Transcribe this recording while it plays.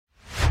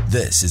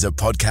This is a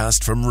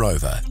podcast from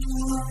Rover.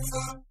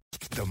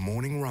 The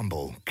Morning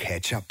Rumble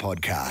Catch-Up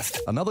Podcast.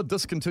 Another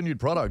discontinued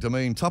product. I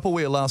mean,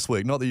 Tupperware last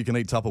week. Not that you can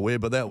eat Tupperware,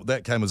 but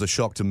that came as a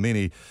shock to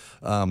many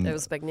It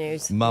was big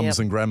news. mums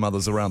and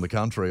grandmothers around the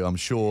country, I'm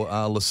sure.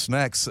 Les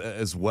Snacks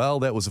as well.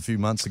 That was a few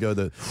months ago,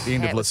 the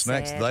end of Les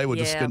Snacks. sad. They were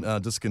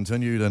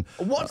discontinued. And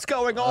What's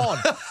going on?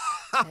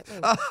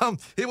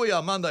 here we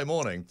are Monday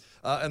morning,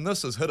 and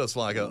this has hit us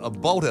like a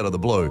bolt out of the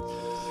blue.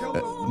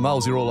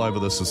 Miles, you're all over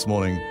this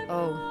morning.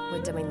 Oh,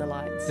 we're dimming the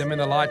lights. Dimming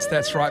the lights,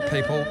 that's right,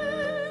 people.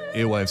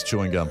 Airwaves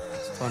chewing gum.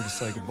 It's time to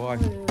say goodbye.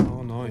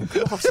 Oh, no.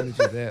 Gosh, did you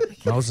do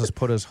that? Miles has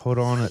put his hood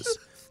on. It's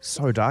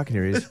so dark in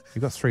here.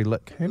 You've got 3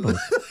 lit candles.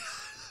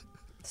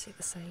 See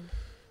the scene.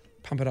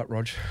 Pump it up,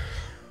 Rog.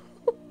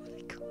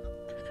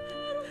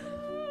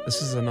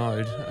 This is an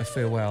ode, a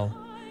farewell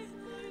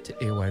to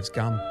Airwaves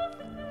gum.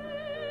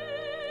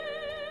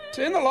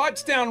 Turn the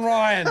lights down,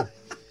 Ryan.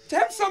 To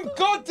have some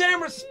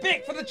goddamn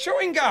respect for the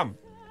chewing gum.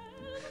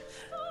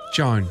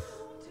 Joan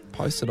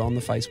posted on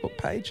the Facebook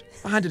page.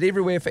 I hunted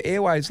everywhere for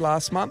Airwaves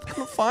last month.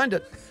 Couldn't find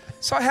it.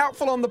 So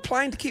helpful on the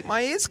plane to keep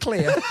my ears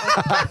clear.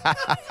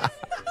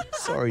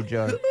 Sorry,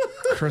 Joe.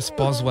 Chris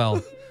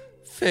Boswell.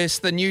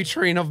 First the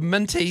nutrient of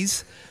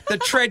minties, the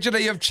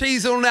tragedy of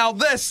Cheezel, now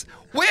this.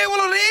 Where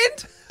will it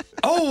end?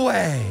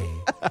 Away.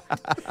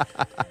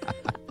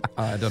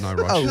 I don't know,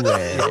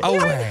 Roger.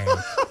 Away.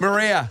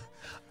 Maria.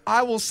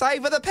 I will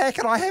savour the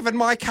packet I have in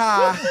my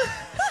car.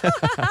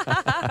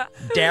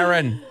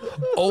 Darren.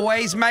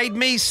 Always made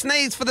me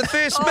sneeze for the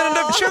first minute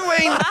of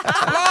chewing.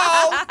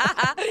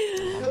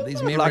 Lol.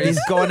 These memories. Like he's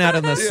gone out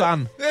in the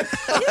sun.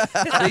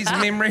 These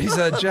memories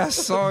are just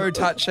so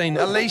touching.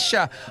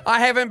 Alicia, I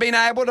haven't been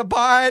able to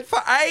buy it for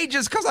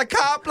ages because I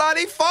can't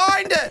bloody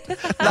find it.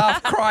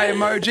 Laugh, cry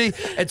emoji.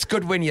 It's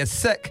good when you're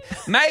sick.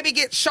 Maybe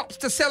get shops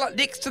to sell it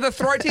next to the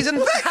throaties and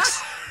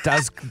Vicks.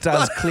 Does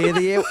clear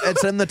the air.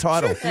 It's in the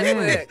title. It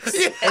works.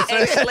 It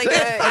actually works.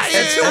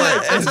 It's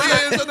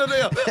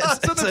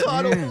in the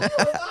title.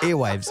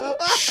 Airwaves.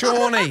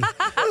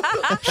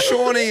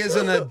 Shawnee is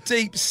in a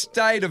deep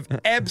state of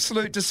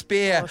absolute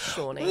despair. Oh,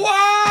 Shawnee. Why?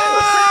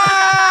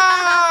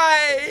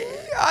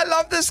 I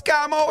love this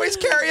gum. I always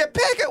carry a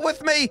packet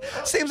with me.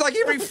 Seems like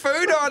every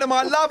food item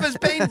I love has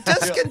been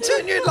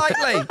discontinued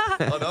lately.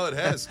 I know it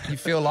has. You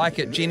feel like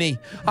it, Jenny.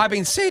 I've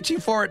been searching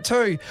for it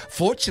too.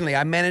 Fortunately,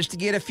 I managed to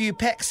get a few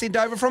packs sent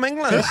over from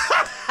England.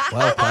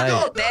 Well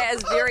played. That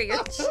is very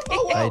good.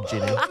 Hey,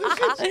 Jenny.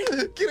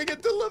 Getting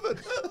it delivered.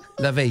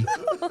 Livy,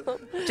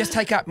 just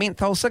take up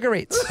menthol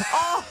cigarettes.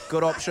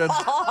 Good option.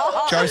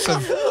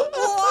 Joseph,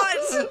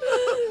 What?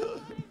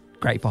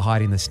 great for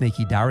hiding the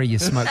sneaky durry you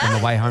smoked on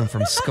the way home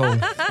from school.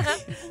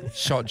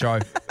 Shot Joe.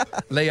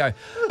 Leo,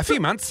 a few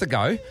months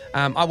ago,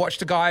 I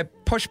watched a guy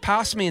push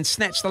past me and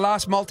snatch the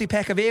last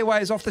multi-pack of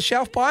Airwaves off the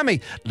shelf by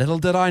me. Little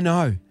did I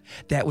know,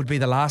 that would be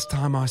the last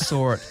time I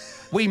saw it.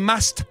 We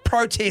must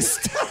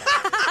protest.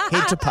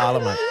 Head to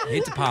Parliament.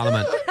 Head to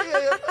Parliament.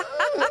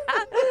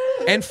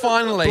 And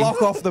finally,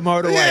 Block off the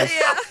motorway.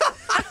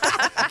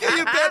 Get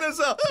your banners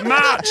up.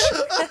 March.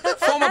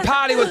 Form a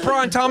party with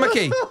Brian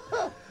Tamaki.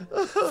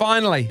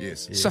 Finally,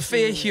 Yes.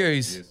 Sophia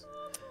Hughes. Yes.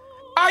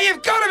 Oh,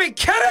 you've got to be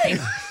kidding!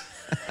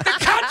 The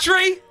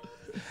country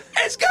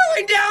is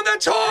going down the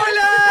toilet!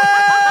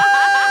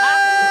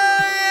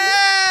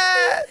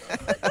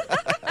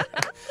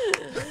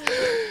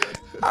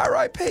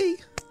 R.I.P.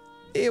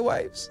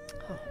 Airwaves.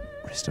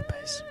 Rest in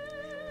peace.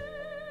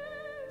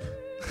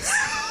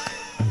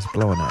 He's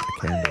blowing out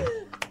the candle.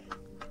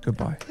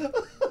 Goodbye.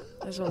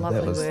 Those were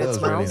lovely was words,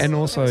 really- Miles. And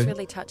also- That was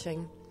really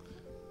touching.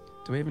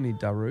 Do we have any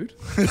Darude?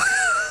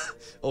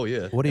 Oh,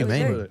 yeah. What do you We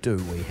mean? Do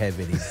we have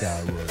any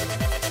Daru?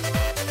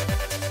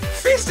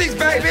 Festies,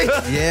 baby!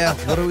 Yeah,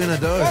 what are we going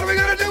to What are do? we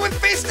going to do with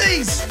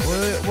festies?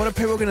 What are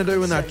people going to do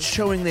when they're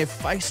chewing their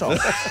face off?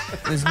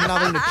 There's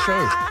nothing to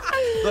chew.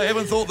 They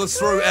haven't thought this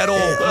through at all.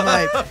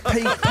 Mate,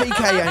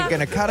 PK ain't going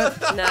to cut it.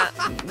 Nah.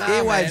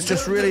 Airwaves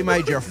just really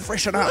made you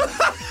freshen up.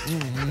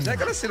 Is that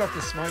going to set off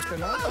the smoke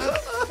alarm?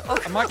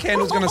 My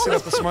candle's going to set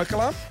off the smoke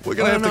alarm? We're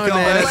going to have to come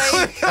man.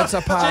 back. It's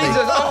a party.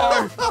 Jesus,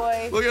 oh!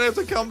 Boy. We're going to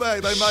have to come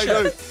back. They may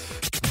do.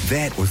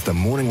 That was the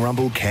Morning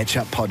Rumble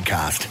Catch-Up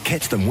Podcast.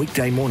 Catch them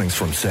weekday mornings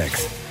from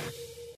 6.